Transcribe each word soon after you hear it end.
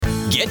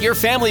Get your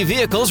family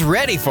vehicles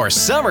ready for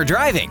summer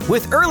driving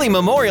with early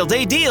Memorial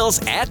Day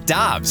deals at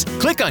Dobbs.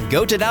 Click on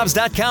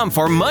GoToDobbs.com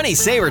for money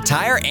saver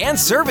tire and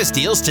service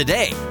deals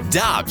today.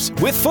 Dobbs,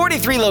 with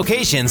 43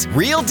 locations,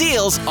 real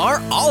deals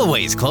are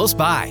always close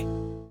by.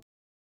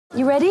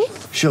 You ready?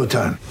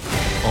 Showtime.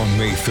 On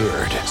May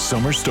 3rd,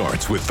 summer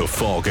starts with The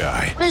Fall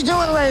Guy. Let's do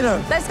it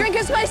later. Let's drink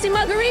a spicy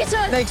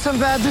margarita. Make some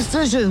bad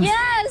decisions.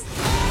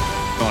 Yes!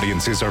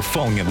 Audiences are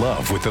falling in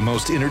love with the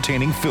most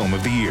entertaining film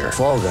of the year.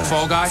 Fall Guy.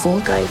 Fall Guy?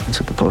 Fall guy. That's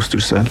what the poster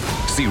said.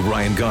 See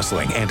Ryan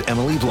Gosling and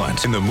Emily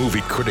Blunt in the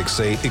movie critics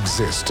say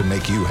exists to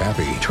make you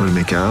happy. Trying to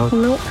make it out?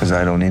 Nope. Because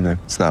I don't either.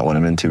 It's not what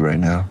I'm into right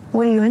now.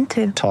 What are you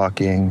into?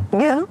 Talking.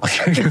 Yeah.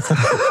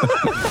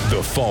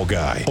 The Fall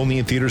Guy. Only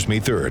in theaters May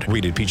 3rd.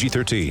 Rated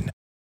PG-13.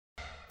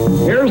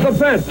 Here's the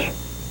pitch.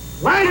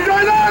 Line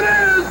drive out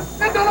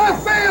is into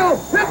left field.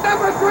 Hit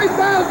number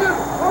 3,000.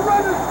 A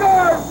run is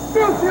scored.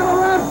 Musial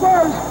around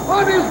first.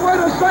 On his way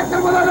to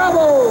second with a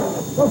double.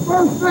 The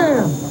first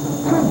man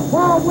since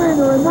Paul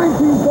Weiner in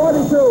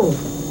 1942.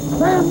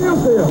 Sam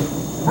Musial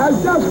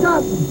has just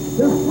gotten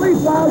his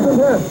 3,000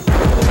 hit.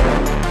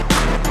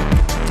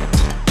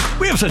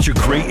 We have such a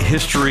great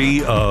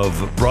history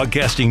of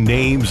broadcasting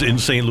names in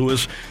St.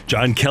 Louis.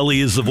 John Kelly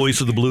is the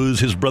voice of the Blues.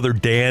 His brother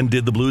Dan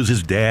did the Blues.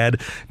 His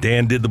dad,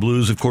 Dan, did the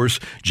Blues. Of course,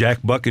 Jack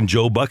Buck and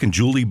Joe Buck, and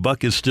Julie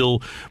Buck is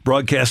still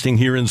broadcasting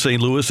here in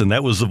St. Louis, and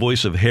that was the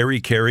voice of Harry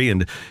Carey,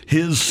 and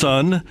his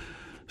son,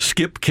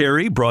 Skip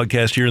Carey,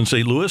 broadcast here in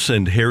St. Louis,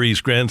 and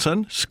Harry's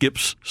grandson,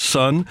 Skip's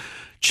son,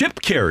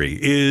 Chip Carey,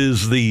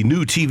 is the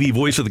new TV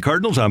voice of the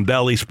Cardinals on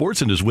Bally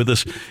Sports and is with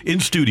us in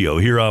studio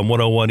here on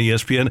 101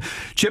 ESPN.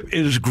 Chip,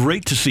 it is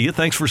great to see you.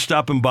 Thanks for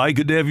stopping by.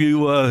 Good to have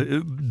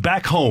you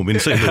back home in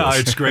St.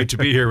 Louis. It's great to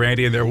be here,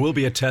 Randy, and there will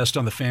be a test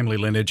on the family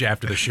lineage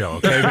after the show,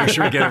 okay? Make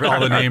sure we get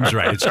all the names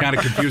right. It's kind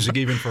of confusing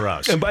even for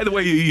us. And by the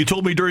way, you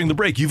told me during the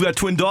break, you've got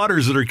twin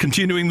daughters that are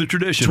continuing the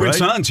tradition, Twin right?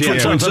 sons, yeah.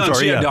 Twin sons,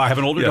 Sorry, yeah. No, I have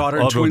an older daughter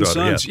and older twin daughter,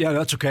 sons. Yeah,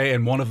 that's okay.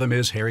 And one of them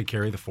is Harry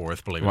Carey IV,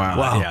 believe it or not.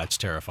 Wow. Yeah, it's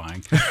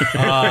terrifying.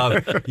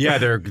 Yeah,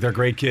 they're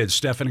great kids.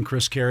 Stefan and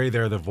Chris Carey,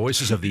 they're the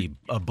voices of the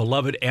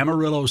beloved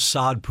Amarillo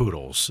Sod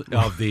Poodles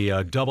of the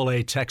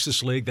AA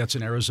Texas League. That's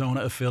an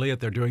Arizona affiliate.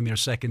 They're doing their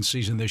second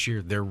season this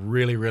year. They're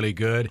really, really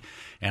good.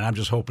 And I'm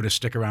just hoping to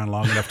stick around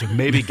long enough to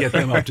maybe get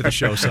them up to the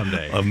show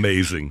someday.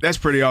 Amazing. That's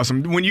pretty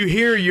awesome. When you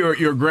hear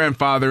your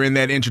grandfather in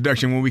that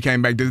introduction when we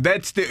came back, does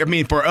that I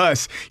mean, for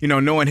us,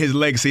 knowing his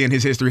legacy and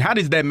his history, how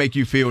does that make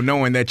you feel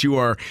knowing that you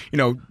are,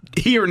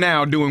 here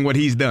now doing what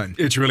he's done?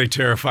 It's really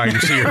terrifying to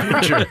see your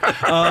future.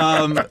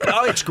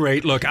 It's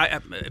great. Look,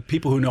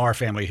 people who know our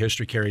family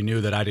history, Carrie, knew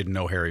that I didn't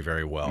know Harry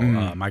very well.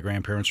 My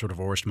grandparents were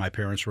divorced. My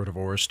parents were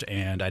divorced.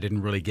 And I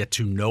didn't really get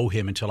to know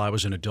him until I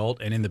was an adult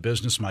and in the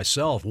business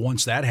myself.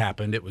 Once that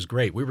happened, it was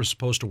great. We were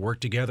supposed to work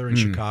together in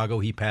Chicago.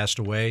 He passed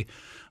away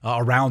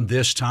around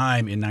this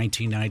time in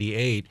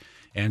 1998.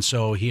 And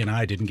so he and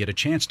I didn't get a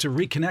chance to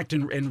reconnect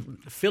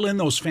and fill in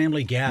those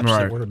family gaps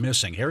that were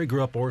missing. Harry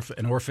grew up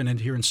an orphan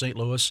here in St.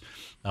 Louis,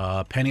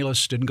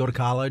 penniless, didn't go to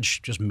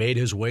college, just made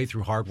his way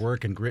through hard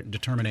work and grit and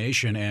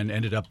determination and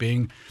ended up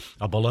being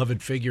a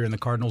beloved figure in the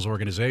Cardinals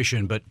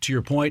organization. But to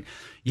your point,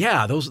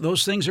 yeah,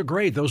 those things are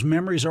great. Those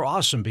memories are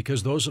awesome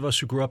because those of us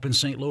who grew up in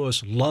St.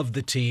 Louis love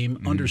the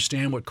team,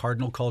 understand what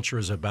Cardinal culture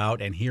is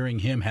about, and hearing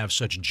him have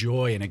such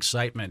joy and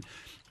excitement.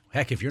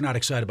 Heck, if you're not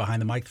excited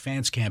behind the mic, the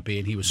fans can't be,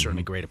 and he was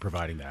certainly great at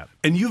providing that.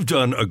 And you've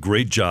done a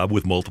great job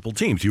with multiple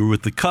teams. You were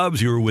with the Cubs,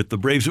 you were with the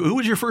Braves. Who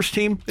was your first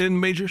team in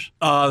majors?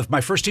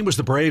 My first team was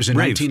the Braves in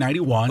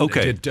 1991.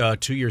 Okay. I did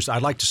 2 years.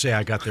 I'd like to say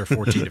I got their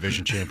 14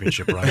 division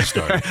championship when I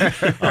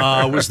started.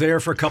 Was there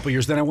for a couple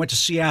years. Then I went to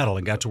Seattle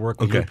and got to work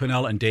with Lou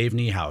Piniella and Dave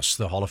Niehaus,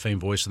 the Hall of Fame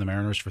voice of the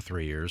Mariners, for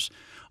 3 years.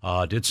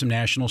 Did some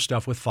national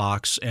stuff with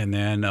Fox, and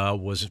then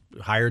was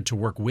hired to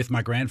work with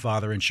my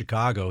grandfather in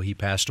Chicago. He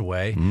passed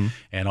away,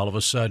 and all of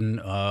a sudden,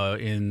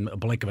 in a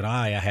blink of an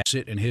eye, I had to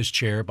sit in his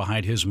chair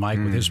behind his mic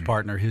with his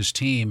partner, his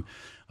team,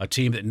 a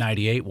team that in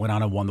 98 went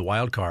on and won the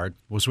wild card,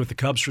 was with the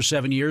Cubs for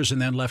 7 years,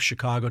 and then left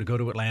Chicago to go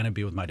to Atlanta and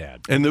be with my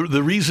dad. And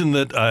the reason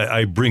that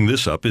I bring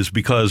this up is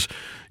because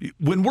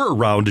when we're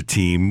around a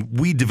team,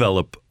 we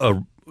develop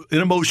an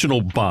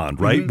emotional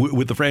bond, right,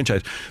 with the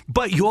franchise.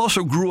 But you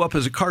also grew up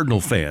as a Cardinal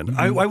fan.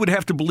 I would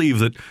have to believe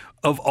that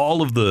of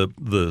all of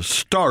the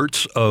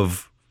starts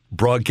of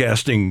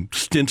broadcasting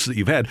stints that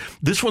you've had,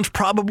 this one's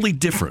probably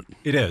different.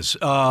 It is.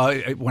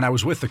 When I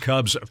was with the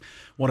Cubs,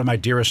 one of my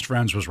dearest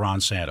friends was Ron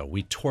Santo.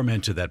 We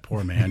tormented that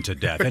poor man to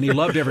death, and he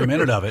loved every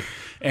minute of it.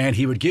 And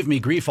he would give me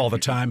grief all the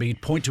time.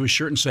 He'd point to his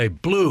shirt and say,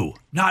 "Blue,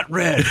 not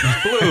red.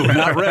 Blue,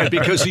 not red,"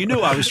 because he knew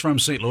I was from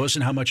St. Louis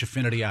and how much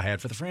affinity I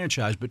had for the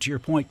franchise. But to your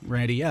point,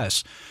 Randy,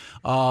 yes.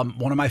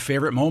 One of my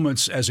favorite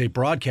moments as a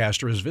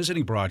broadcaster, as a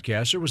visiting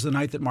broadcaster, was the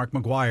night that Mark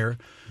McGwire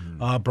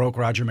broke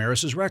Roger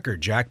Maris's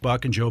record. Jack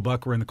Buck and Joe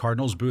Buck were in the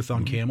Cardinals booth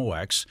on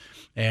KMOX,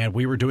 and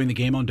we were doing the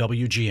game on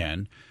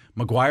WGN.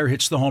 McGuire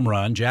hits the home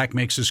run. Jack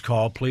makes his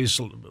call. Please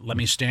let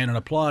me stand and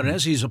applaud. And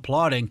as he's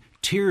applauding,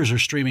 tears are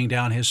streaming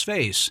down his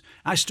face.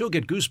 I still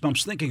get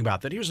goosebumps thinking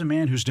about that. Here's a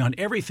man who's done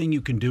everything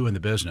you can do in the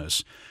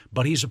business,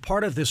 but he's a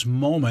part of this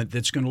moment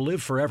that's going to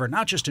live forever,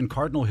 not just in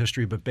Cardinal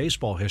history, but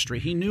baseball history.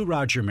 He knew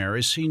Roger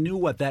Maris. He knew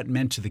what that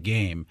meant to the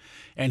game,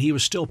 and he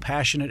was still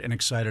passionate and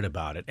excited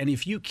about it. And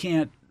if you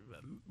can't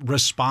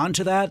respond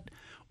to that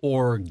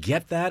or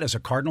get that as a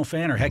Cardinal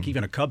fan, or heck,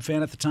 even a Cub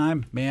fan at the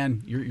time,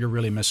 man, you're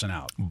really missing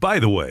out. By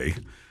the way,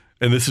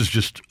 and this is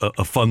just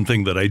a fun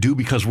thing that I do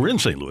because we're in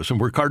St. Louis and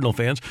we're Cardinal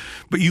fans,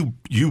 but you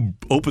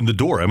opened the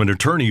door. I'm an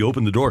attorney. You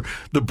opened the door.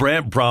 The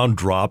Brant Brown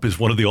drop is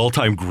one of the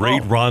all-time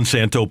great Ron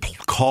Santo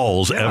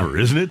calls ever,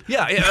 isn't it?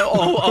 Yeah.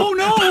 Oh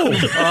no.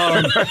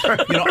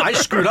 I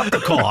screwed up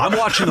the call. I'm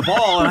watching the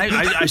ball, and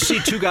I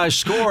see two guys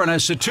score, and I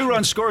said,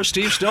 2-run score.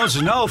 Steve Stone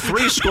says, no,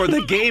 3 scored.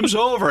 The game's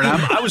over. And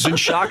I was in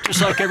shock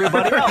just like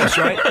everybody else,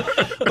 right?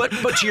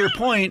 But to your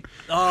point,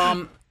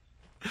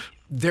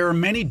 there are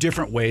many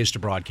different ways to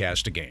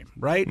broadcast a game,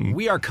 right?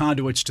 We are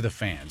conduits to the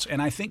fans.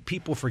 And I think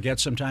people forget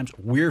sometimes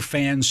we're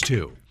fans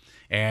too.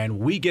 And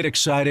we get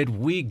excited,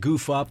 we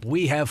goof up,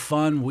 we have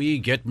fun, we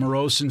get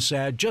morose and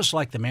sad, just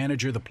like the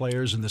manager, the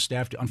players, and the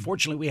staff do.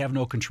 Unfortunately, we have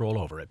no control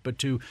over it. But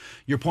to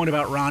your point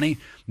about Ronnie,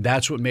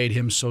 that's what made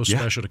him so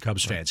special to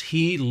Cubs fans.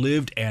 He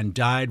lived and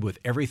died with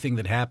everything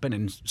that happened,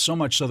 and so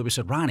much so that we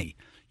said, Ronnie,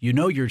 you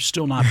know you're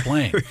still not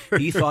playing.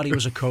 He thought he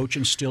was a coach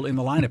and still in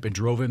the lineup. It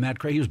drove him that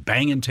crazy. He was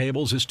banging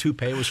tables. His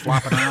toupee was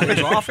flopping around. It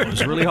was awful. It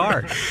was really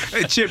hard.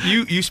 Hey, Chip,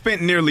 you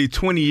spent nearly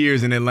 20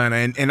 years in Atlanta,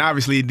 and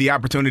obviously the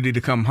opportunity to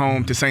come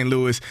home to St.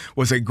 Louis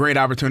was a great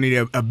opportunity,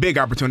 a big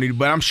opportunity.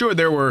 But I'm sure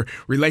there were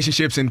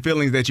relationships and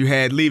feelings that you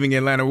had leaving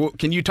Atlanta.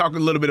 Can you talk a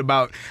little bit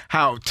about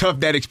how tough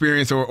that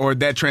experience or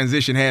that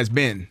transition has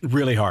been?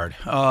 Really hard.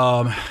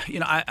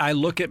 I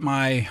look at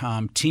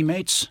my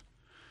teammates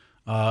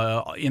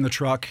in the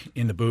truck,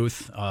 in the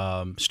booth,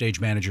 stage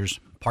managers,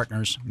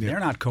 partners. They're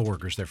not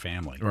coworkers, they're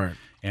family. Right.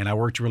 And I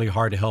worked really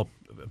hard to help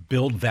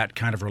build that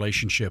kind of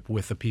relationship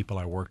with the people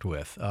I worked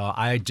with.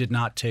 I did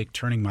not take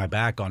turning my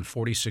back on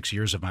 46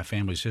 years of my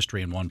family's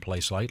history in one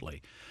place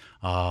lightly.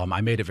 I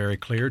made it very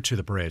clear to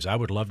the Braves, I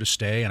would love to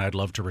stay and I'd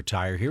love to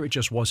retire here. It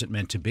just wasn't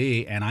meant to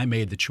be, and I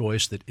made the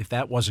choice that if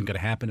that wasn't going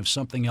to happen, if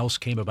something else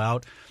came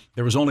about,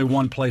 there was only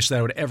one place that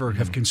I would ever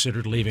have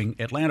considered leaving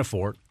Atlanta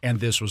for, and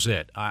this was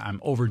it.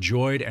 I'm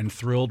overjoyed and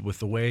thrilled with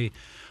the way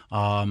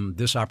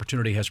this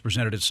opportunity has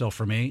presented itself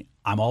for me.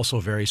 I'm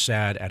also very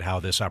sad at how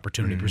this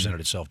opportunity presented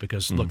itself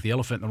because, look, the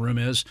elephant in the room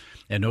is,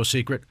 and no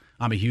secret,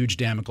 I'm a huge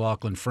Dan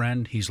McLaughlin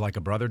friend. He's like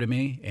a brother to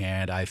me,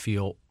 and I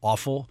feel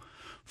awful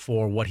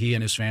for what he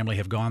and his family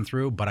have gone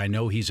through, but I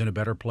know he's in a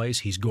better place.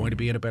 He's going to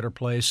be in a better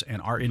place,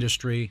 and our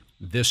industry,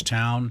 this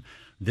town,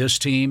 this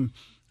team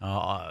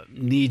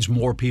needs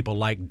more people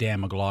like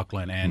Dan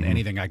McLaughlin, and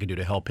anything I can do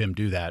to help him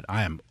do that,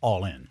 I am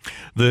all in.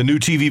 The new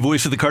TV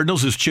voice of the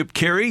Cardinals is Chip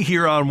Caray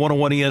here on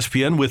 101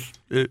 ESPN with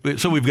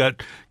so we've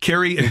got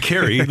Carey and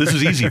Carey. This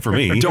is easy for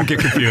me. Don't get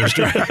confused.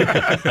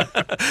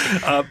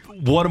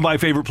 One of my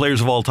favorite players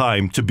of all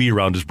time to be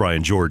around is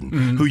Brian Jordan,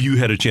 who you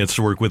had a chance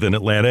to work with in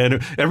Atlanta.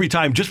 And every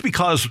time, just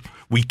because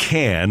we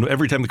can,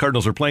 every time the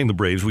Cardinals are playing the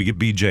Braves, we get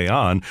BJ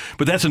on.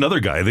 But that's another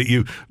guy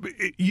that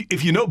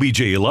if you know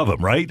BJ, you love him,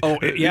 right? Oh,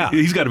 yeah.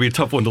 He's got to be a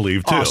tough one to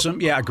leave, too.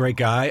 Awesome. Yeah, great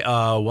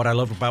guy. What I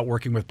love about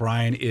working with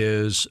Brian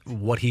is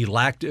what he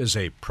lacked as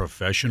a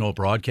professional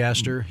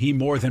broadcaster. He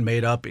more than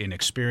made up in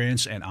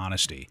experience and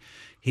honesty.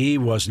 He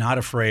was not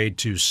afraid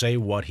to say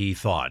what he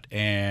thought,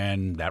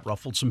 and that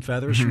ruffled some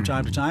feathers from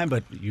time to time,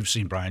 but you've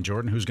seen Brian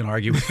Jordan. Who's going to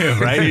argue with you,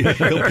 right?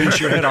 He'll pinch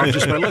your head off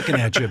just by looking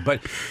at you. But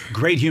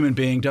great human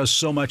being, does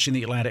so much in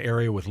the Atlanta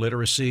area with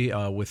literacy,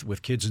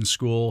 with kids in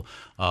school.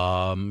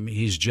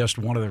 He's just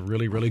one of the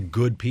really, really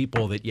good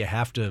people that you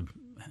have to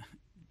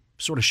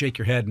sort of shake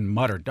your head and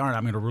mutter, darn,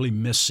 I'm going to really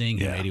miss seeing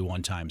him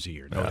 81 times a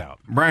year, no doubt.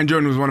 Brian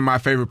Jordan was one of my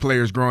favorite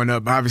players growing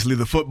up. Obviously,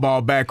 the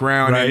football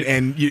background, right.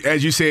 and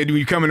as you said, when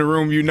you come in the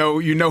room, you know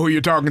who you're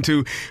talking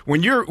to.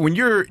 When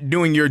you're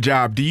doing your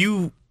job, do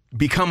you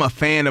become a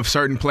fan of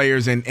certain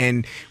players,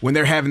 and when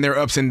they're having their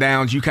ups and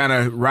downs, you kind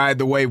of ride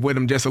the wave with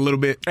them just a little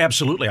bit?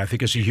 Absolutely. I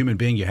think as a human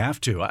being, you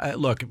have to.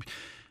 Look,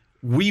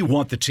 we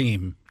want the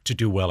team to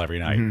do well every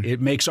night.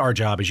 It makes our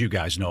job, as you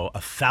guys know,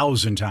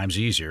 1,000 times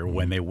easier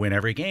when they win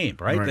every game,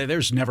 right?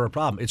 There's never a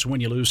problem. It's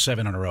when you lose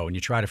 7 in a row and you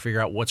try to figure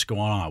out what's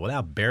going on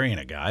without burying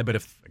a guy. But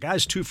if a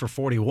guy's 2 for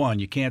 41,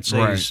 you can't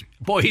say,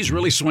 he's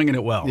really swinging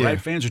it well, right?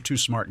 Fans are too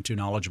smart and too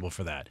knowledgeable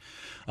for that.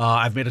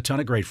 I've made a ton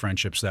of great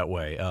friendships that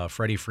way.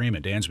 Freddie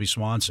Freeman, Dansby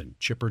Swanson,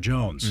 Chipper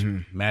Jones,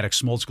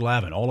 Maddox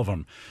Smoltz-Glavin, all of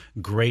them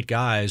great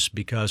guys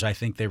because I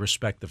think they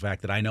respect the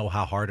fact that I know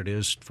how hard it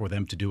is for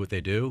them to do what they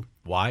do.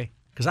 Why?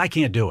 because I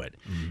can't do it.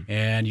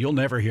 And you'll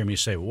never hear me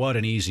say, what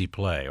an easy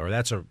play, or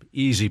that's an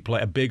easy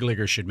play. A big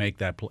leaguer should make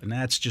that play. And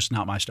that's just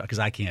not my style because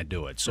I can't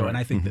do it. So, and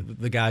I think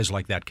that the guys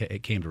like that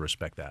came to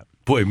respect that.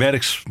 Boy,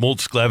 Maddox,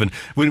 Smoltz, Glavine,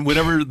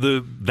 whenever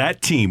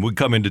that team would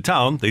come into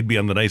town, they'd be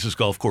on the nicest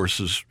golf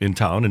courses in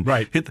town. And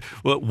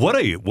what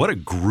a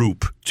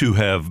group to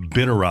have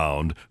been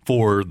around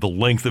for the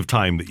length of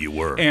time that you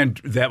were. And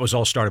that was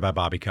all started by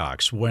Bobby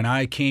Cox. When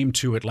I came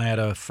to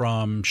Atlanta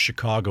from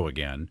Chicago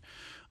again,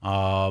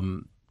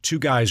 two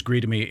guys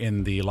greeted me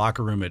in the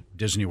locker room at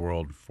Disney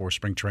World for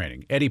spring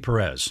training. Eddie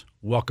Perez,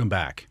 welcome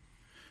back.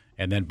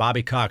 And then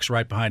Bobby Cox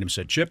right behind him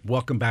said, Chip,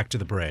 welcome back to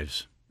the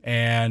Braves.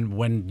 And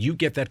when you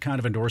get that kind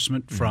of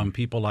endorsement from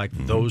people like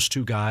those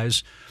two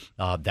guys,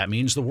 that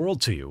means the world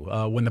to you.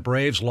 When the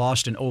Braves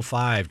lost in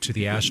 2005 to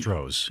the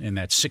Astros in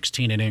that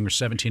 16-inning or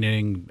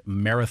 17-inning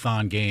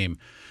marathon game,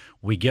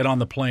 we get on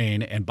the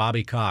plane, and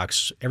Bobby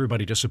Cox,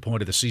 everybody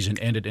disappointed the season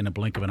ended in a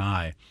blink of an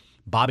eye.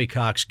 Bobby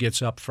Cox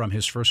gets up from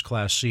his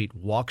first-class seat,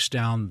 walks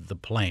down the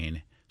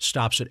plane,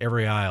 stops at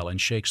every aisle,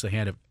 and shakes the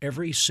hand of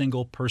every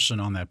single person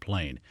on that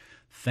plane.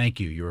 Thank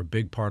you. You're a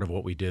big part of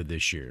what we did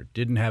this year.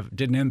 Didn't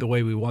end the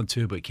way we want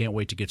to, but can't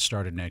wait to get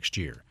started next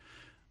year.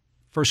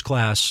 First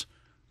class,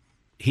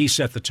 he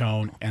set the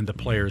tone, and the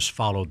players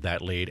followed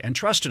that lead and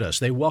trusted us.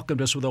 They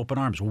welcomed us with open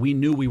arms. We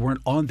knew we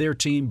weren't on their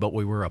team, but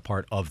we were a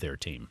part of their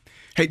team.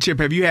 Hey, Chip,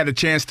 have you had a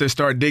chance to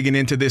start digging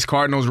into this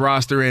Cardinals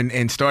roster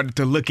and started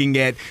to looking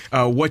at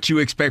what you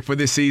expect for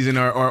this season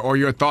or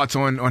your thoughts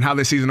on how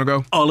this season will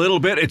go? A little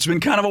bit. It's been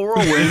kind of a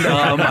whirlwind.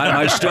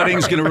 My studying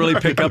is going to really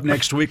pick up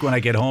next week when I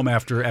get home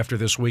after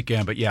this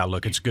weekend. But, yeah,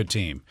 look, it's a good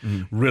team,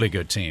 really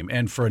good team.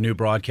 And for a new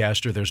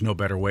broadcaster, there's no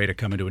better way to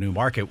come into a new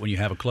market. When you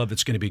have a club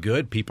that's going to be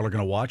good, people are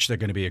going to watch, they're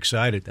going to be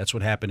excited. That's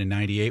what happened in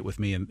 '98 with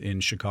me in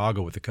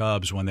Chicago with the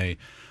Cubs when they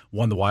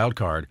won the wild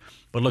card.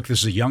 But look, this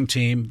is a young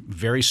team,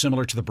 very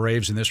similar to the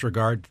Braves in this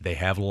regard. They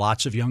have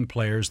lots of young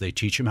players. They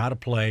teach them how to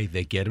play.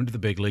 They get them to the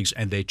big leagues,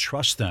 and they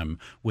trust them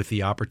with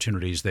the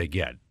opportunities they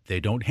get.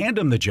 They don't hand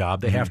them the job.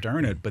 They have to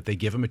earn it, but they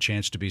give them a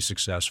chance to be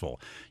successful.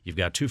 You've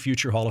got two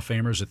future Hall of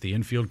Famers at the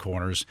infield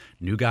corners,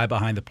 new guy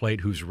behind the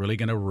plate who's really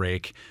going to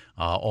rake,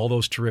 all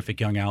those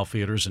terrific young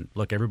outfielders. And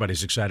look,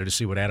 everybody's excited to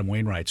see what Adam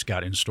Wainwright's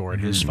got in store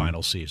in his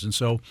final season.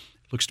 So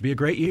looks to be a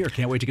great year.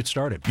 Can't wait to get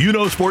started. You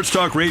know Sports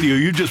Talk Radio,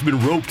 you've just been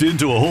roped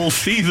into a whole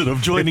season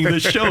of joining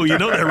this show. You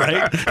know that,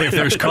 right? If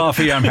there's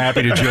coffee, I'm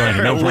happy to join.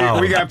 No problem.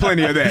 We got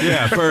plenty of that.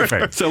 Yeah,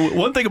 perfect. So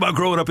one thing about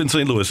growing up in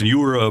St. Louis, and you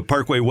were a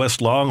Parkway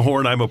West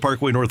Longhorn, I'm a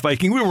Parkway North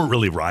Viking, we weren't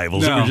really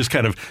rivals. No. We were just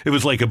it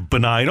was like a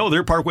benign,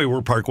 they're Parkway,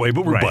 we're Parkway,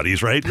 but we're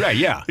buddies, right? Right,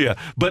 yeah. Yeah.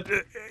 But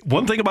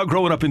one thing about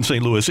growing up in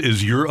St. Louis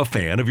is you're a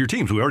fan of your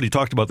teams. We already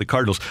talked about the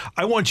Cardinals.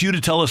 I want you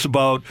to tell us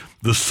about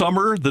the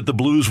summer that the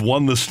Blues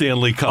won the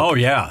Stanley Cup. Oh,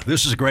 yeah.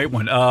 This is a great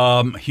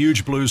one.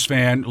 Huge Blues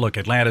fan. Look,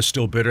 Atlanta's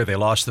still bitter. They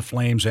lost the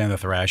Flames and the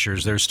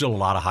Thrashers. There's still a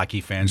lot of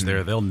hockey fans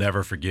there. They'll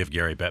never forgive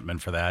Gary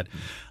Bettman for that.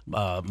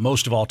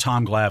 Most of all,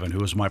 Tom Glavine, who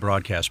was my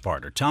broadcast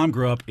partner. Tom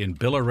grew up in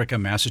Billerica,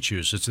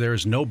 Massachusetts. There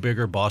is no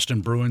bigger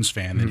Boston Bruins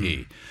fan than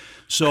he.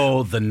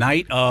 So the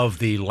night of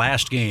the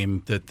last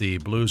game that the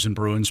Blues and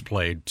Bruins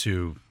played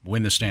to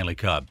win the Stanley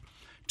Cup,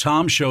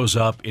 Tom shows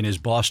up in his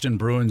Boston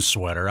Bruins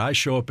sweater. I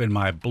show up in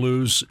my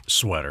Blues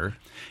sweater.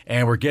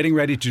 And we're getting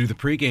ready to do the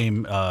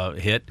pregame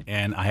hit,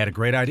 and I had a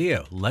great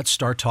idea. Let's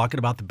start talking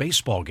about the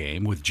baseball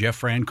game with Jeff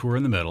Francoeur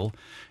in the middle.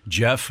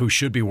 Jeff, who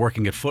should be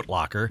working at Foot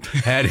Locker,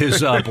 had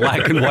his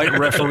black and white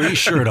referee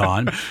shirt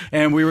on,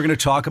 and we were going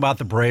to talk about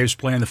the Braves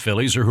playing the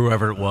Phillies or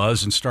whoever it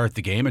was and start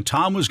the game. And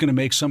Tom was going to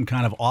make some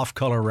kind of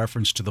off-color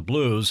reference to the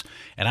Blues,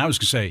 and I was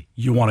going to say,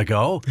 you want to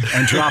go?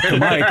 And drop the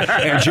mic.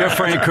 And Jeff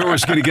Francoeur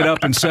was going to get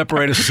up and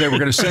separate us and say, we're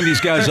going to send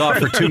these guys off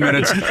for 2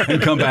 minutes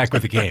and come back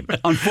with the game.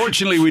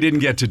 Unfortunately, we didn't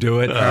get to do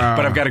it.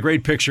 But I've got a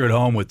great picture at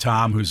home with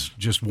Tom, who's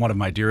just one of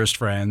my dearest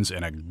friends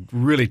and a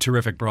really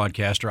terrific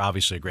broadcaster,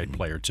 obviously a great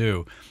player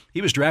too. He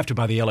was drafted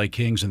by the L.A.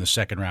 Kings in the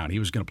second round. He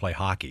was going to play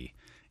hockey.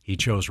 He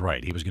chose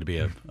right. He was going to be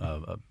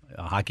a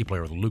hockey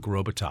player with Luc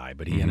Robitaille,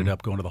 but he ended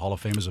up going to the Hall of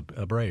Fame as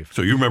a Brave.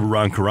 So you remember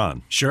Ron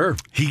Caron? Sure.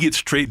 He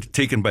gets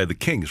taken by the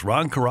Kings.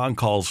 Ron Caron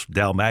calls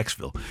Dal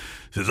Maxville.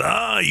 Says,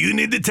 you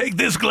need to take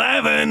this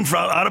Glavine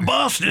out of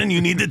Boston. You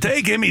need to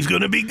take him. He's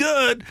going to be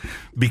good.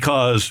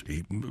 Because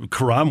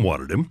Caron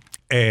wanted him.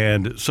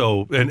 And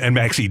so, and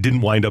Maxie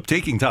didn't wind up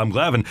taking Tom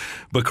Glavine,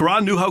 but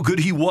Caron knew how good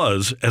he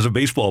was as a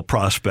baseball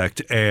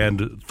prospect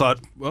and thought,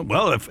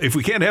 well, if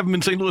we can't have him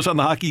in St. Louis on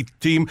the hockey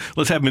team,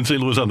 let's have him in St.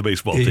 Louis on the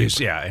baseball team.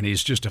 Yeah, and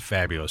he's just a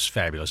fabulous,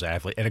 fabulous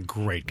athlete and a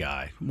great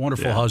guy.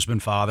 Wonderful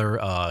husband, father.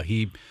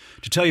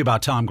 To tell you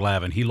about Tom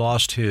Glavine, he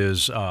lost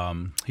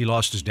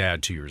his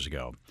dad 2 years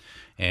ago.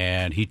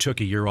 And he took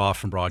a year off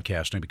from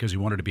broadcasting because he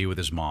wanted to be with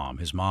his mom.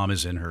 His mom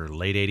is in her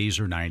late 80s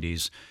or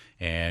 90s,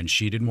 and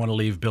she didn't want to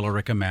leave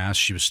Billerica, Mass.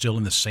 She was still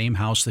in the same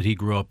house that he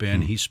grew up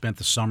in. He spent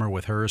the summer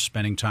with her,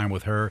 spending time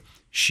with her.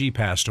 She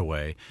passed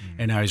away,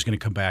 and now he's going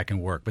to come back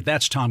and work. But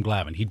that's Tom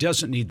Glavine. He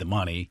doesn't need the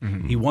money.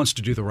 He wants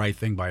to do the right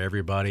thing by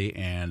everybody,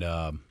 and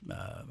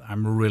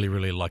I'm really,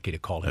 really lucky to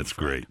call him. That's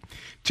great.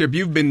 Chip,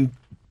 you've been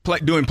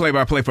doing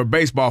play-by-play for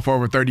baseball for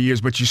over 30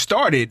 years, but you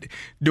started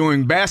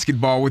doing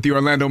basketball with the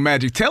Orlando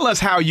Magic. Tell us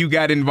how you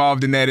got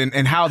involved in that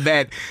and how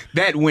that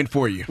went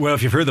for you. Well,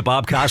 if you've heard the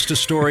Bob Costas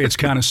story, it's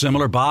kind of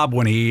similar. Bob,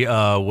 when he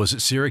was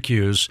at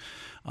Syracuse,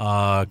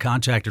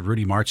 contacted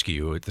Rudy Martzke,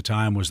 who at the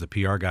time was the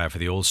PR guy for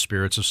the Old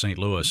Spirits of St.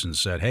 Louis, and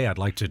said, hey, I'd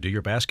like to do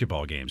your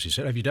basketball games. He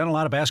said, have you done a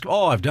lot of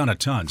basketball? Oh, I've done a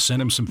ton.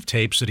 Sent him some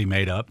tapes that he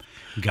made up.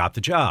 Got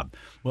the job.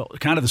 Well,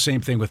 kind of the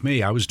same thing with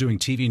me. I was doing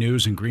TV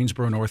news in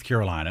Greensboro, North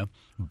Carolina.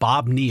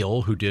 Bob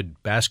Neal, who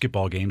did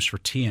basketball games for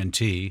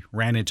TNT,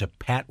 ran into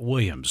Pat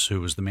Williams,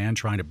 who was the man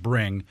trying to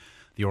bring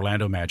the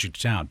Orlando Magic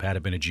to town. Pat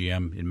had been a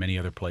GM in many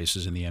other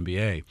places in the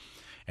NBA.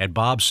 And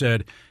Bob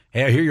said,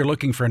 hey, I hear you're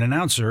looking for an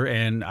announcer,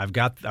 and I've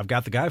got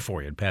the guy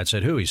for you. And Pat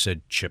said, who? He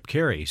said, Chip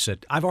Carey. He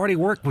said, I've already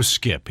worked with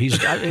Skip. He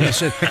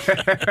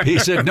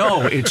said,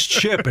 no, it's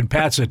Chip. And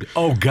Pat said,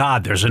 oh,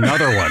 God, there's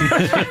another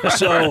one.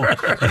 So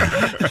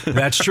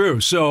that's true.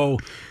 So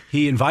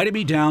he invited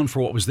me down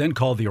for what was then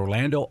called the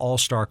Orlando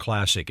All-Star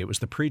Classic. It was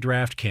the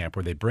pre-draft camp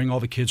where they bring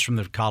all the kids from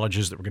the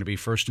colleges that were going to be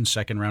first and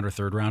second round or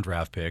third round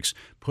draft picks,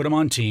 put them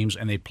on teams,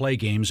 and they'd play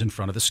games in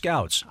front of the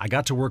scouts. I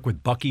got to work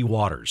with Bucky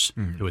Waters,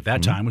 who at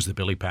that time was the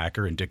Billy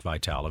Packer and Dick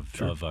Vitale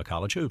of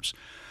college hoops.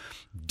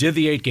 Did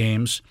the 8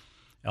 games,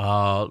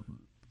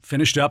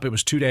 finished up. It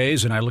was 2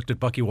 days, and I looked at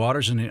Bucky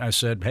Waters, and I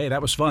said, hey,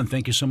 that was fun.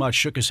 Thank you so much.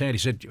 Shook his hand. He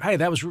said, hey,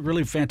 that was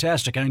really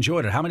fantastic. I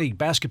enjoyed it. How many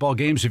basketball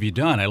games have you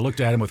done? I looked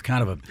at him with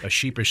kind of a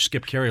sheepish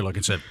Skip Carey look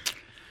and said,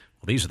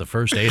 well, these are the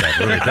first 8 I've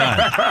really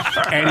done.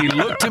 And he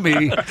looked at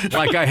me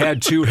like I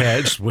had 2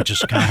 heads, which is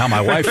kind of how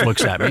my wife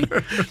looks at me.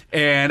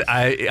 And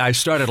I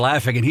started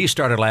laughing, and he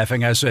started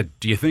laughing. I said,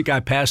 do you think I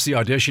passed the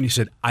audition? He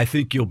said, I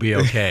think you'll be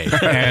okay.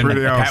 And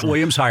Pretty awesome. Pat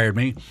Williams hired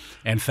me.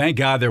 And thank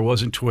God there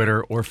wasn't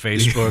Twitter or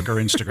Facebook or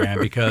Instagram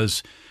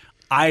because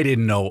I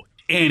didn't know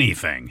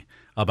anything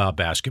about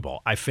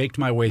basketball. I faked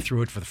my way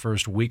through it for the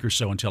first week or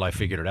so until I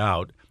figured it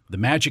out. The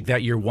Magic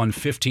that year won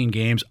 15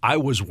 games. I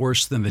was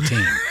worse than the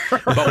team.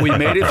 But we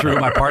made it through.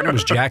 My partner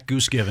was Jack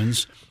Goose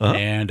Givens,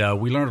 and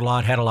we learned a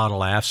lot, had a lot of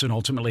laughs, and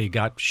ultimately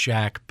got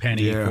Shaq,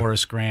 Penny,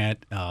 Horace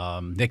Grant,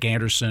 Nick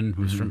Anderson,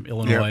 who's from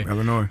Illinois. Yeah,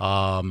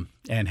 Illinois.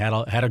 And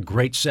had a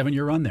great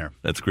 7-year run there.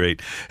 That's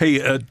great.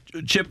 Hey,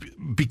 Chip,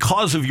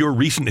 because of your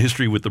recent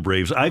history with the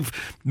Braves, I've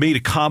made a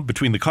comp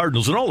between the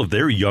Cardinals and all of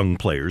their young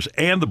players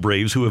and the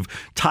Braves who have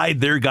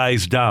tied their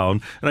guys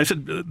down. And I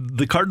said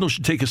the Cardinals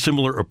should take a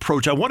similar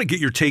approach. I want to get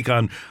your take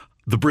on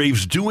the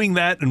Braves doing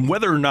that and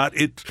whether or not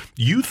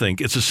you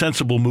think it's a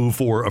sensible move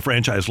for a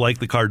franchise like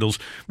the Cardinals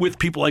with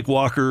people like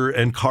Walker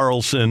and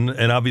Carlson,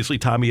 and obviously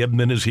Tommy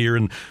Edman is here,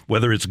 and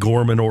whether it's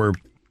Gorman or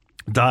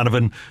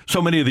Donovan, so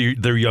many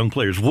of their young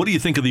players. What do you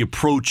think of the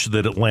approach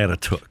that Atlanta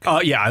took?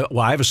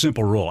 I have a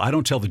simple rule. I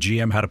don't tell the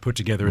GM how to put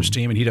together his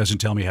team, and he doesn't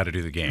tell me how to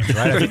do the games.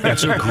 Right? I think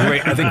that's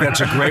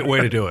a great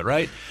way to do it.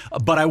 Right?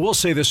 But I will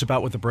say this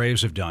about what the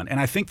Braves have done, and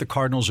I think the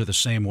Cardinals are the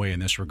same way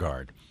in this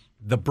regard.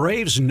 The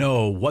Braves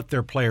know what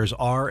their players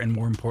are, and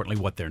more importantly,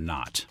 what they're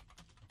not.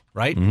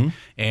 Right? Mm-hmm.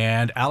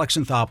 And Alex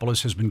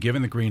Anthopoulos has been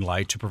given the green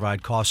light to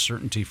provide cost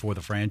certainty for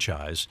the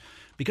franchise,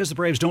 because the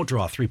Braves don't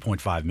draw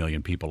 3.5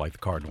 million people like the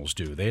Cardinals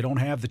do. They don't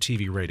have the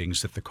TV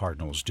ratings that the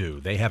Cardinals do.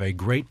 They have a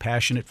great,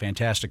 passionate,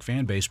 fantastic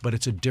fan base, but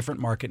it's a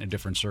different market and a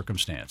different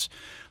circumstance.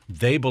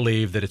 They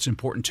believe that it's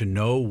important to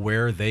know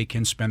where they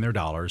can spend their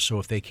dollars, so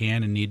if they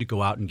can and need to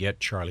go out and get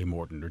Charlie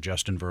Morton or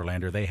Justin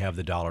Verlander, they have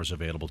the dollars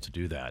available to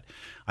do that.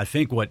 I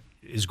think what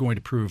is going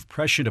to prove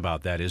prescient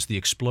about that is the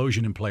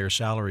explosion in player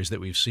salaries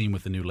that we've seen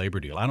with the new labor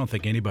deal. I don't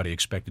think anybody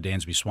expected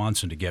Dansby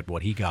Swanson to get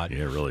what he got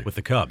with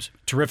the Cubs.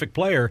 Terrific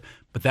player,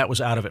 but that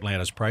was out of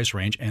Atlanta's price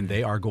range, and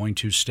they are going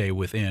to stay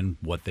within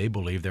what they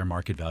believe their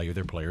market value of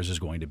their players is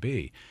going to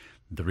be.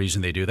 The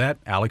reason they do that,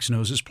 Alex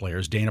knows his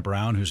players. Dana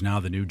Brown, who's now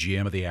the new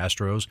GM of the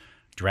Astros,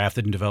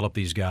 drafted and developed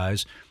these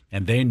guys,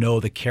 and they know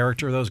the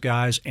character of those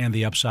guys and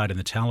the upside and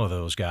the talent of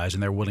those guys,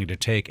 and they're willing to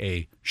take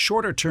a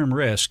shorter-term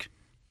risk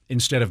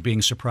instead of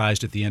being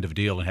surprised at the end of a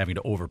deal and having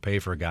to overpay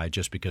for a guy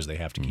just because they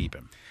have to keep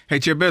him. Hey,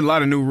 Chip, there's a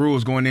lot of new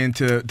rules going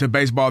into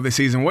baseball this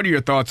season. What are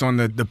your thoughts on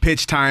the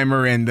pitch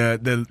timer and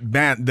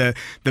the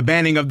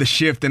banning of the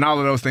shift and all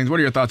of those things? What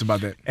are your thoughts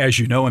about that? As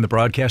you know, in the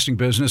broadcasting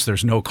business,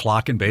 there's no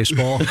clock in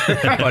baseball, but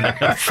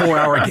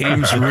 4-hour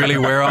games really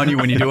wear on you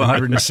when you do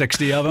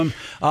 160 of them.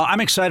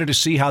 I'm excited to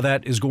see how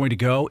that is going to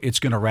go. It's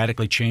going to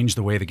radically change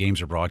the way the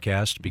games are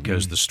broadcast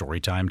because the story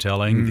time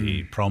telling,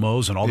 the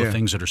promos, and all the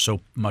things that are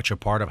so much a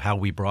part of how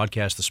we broadcast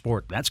the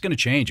sport, that's going to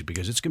change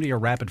because it's going to be a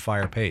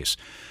rapid-fire pace.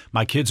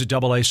 My kids at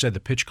AA said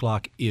the pitch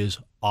clock is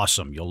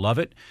awesome. You'll love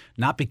it,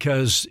 not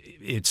because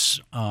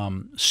it's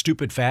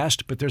stupid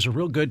fast, but there's a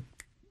real good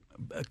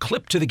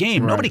clip to the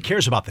game. Right. Nobody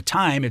cares about the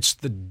time. It's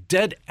the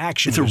dead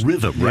action. It's a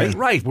rhythm, right?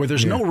 Right, where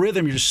there's no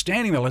rhythm. You're just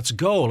standing there. Let's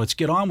go. Let's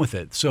get on with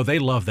it. So they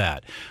love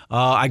that.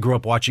 I grew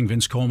up watching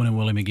Vince Coleman and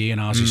Willie McGee and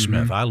Ozzie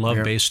Smith. I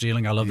love base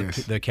stealing. I love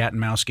the cat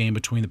and mouse game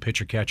between the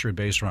pitcher, catcher, and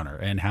base runner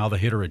and how the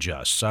hitter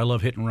adjusts. I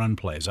love hit and run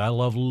plays. I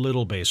love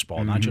little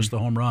baseball, not just the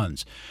home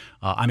runs.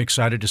 I'm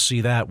excited to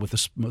see that with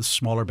the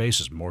smaller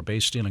bases, more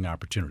base stealing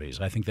opportunities.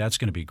 I think that's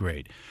going to be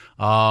great.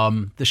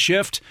 The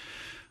shift,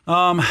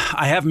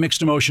 I have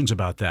mixed emotions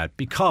about that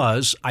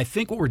because I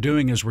think what we're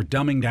doing is we're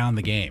dumbing down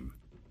the game.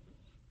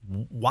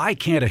 Why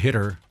can't a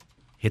hitter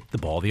hit the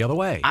ball the other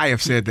way? I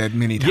have said that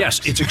many times.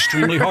 Yes, it's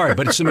extremely hard,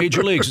 but it's the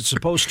major leagues. It's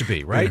supposed to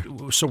be, right?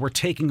 Yeah. So we're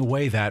taking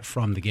away that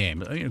from the game.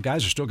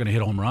 Guys are still going to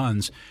hit home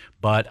runs,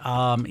 but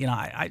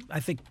I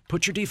think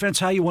put your defense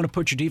how you want to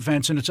put your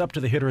defense, and it's up to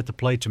the hitter at the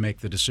plate to make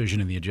the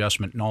decision and the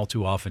adjustment, and all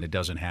too often it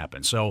doesn't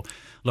happen. So,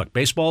 look,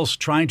 baseball's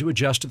trying to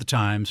adjust to the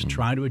times,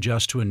 trying to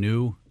adjust to a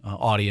new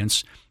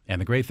audience. And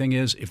the great thing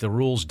is, if the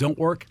rules don't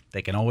work,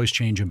 they can always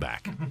change them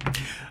back.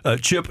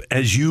 Chip,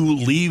 as you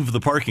leave the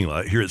parking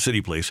lot here at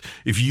City Place,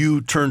 if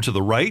you turn to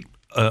the right,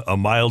 a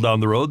mile down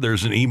the road,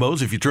 there's an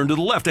Emos. If you turn to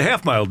the left, a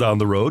half mile down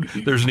the road,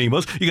 there's an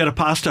Emos. You got a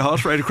pasta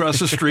house right across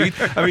the street.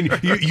 I mean,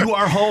 you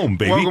are home,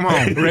 baby. Welcome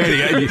home.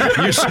 Randy,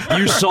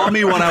 you saw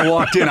me when I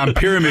walked in. I'm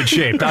pyramid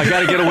shaped. I got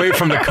to get away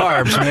from the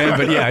carbs, man.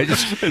 But yeah,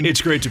 it's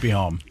great to be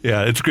home.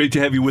 Yeah, it's great to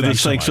have you with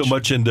us. Thanks so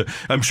much. And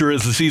I'm sure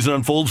as the season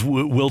unfolds,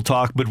 we'll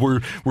talk. But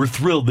we're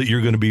thrilled that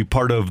you're going to be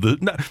part of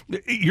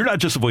you're not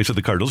just the voice of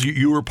the Cardinals.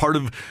 You are part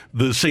of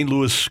the St.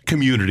 Louis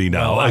community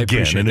now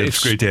again. And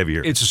it's great to have you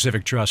here. It's a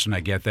civic trust, and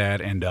I get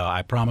that. And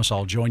I promise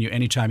I'll join you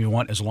anytime you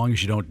want, as long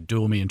as you don't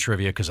duel me in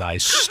trivia, because I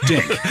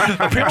stink.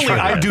 Apparently,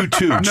 I do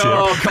too, Chip.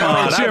 No, come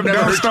on. Chip,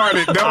 don't start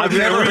it. I've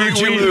never heard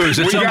you lose.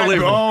 It's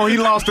unbelievable. He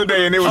lost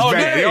today, and it was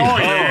bad.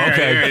 Okay.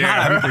 Okay.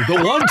 Yeah.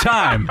 The one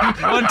time.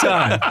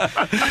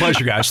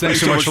 Pleasure, guys. Thanks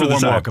so much for the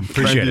warm welcome.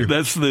 Appreciate it.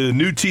 That's the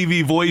new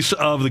TV voice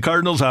of the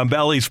Cardinals on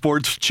Bally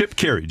Sports, Chip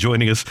Caray,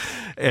 joining us.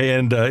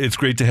 And it's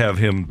great to have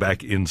him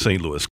back in St. Louis.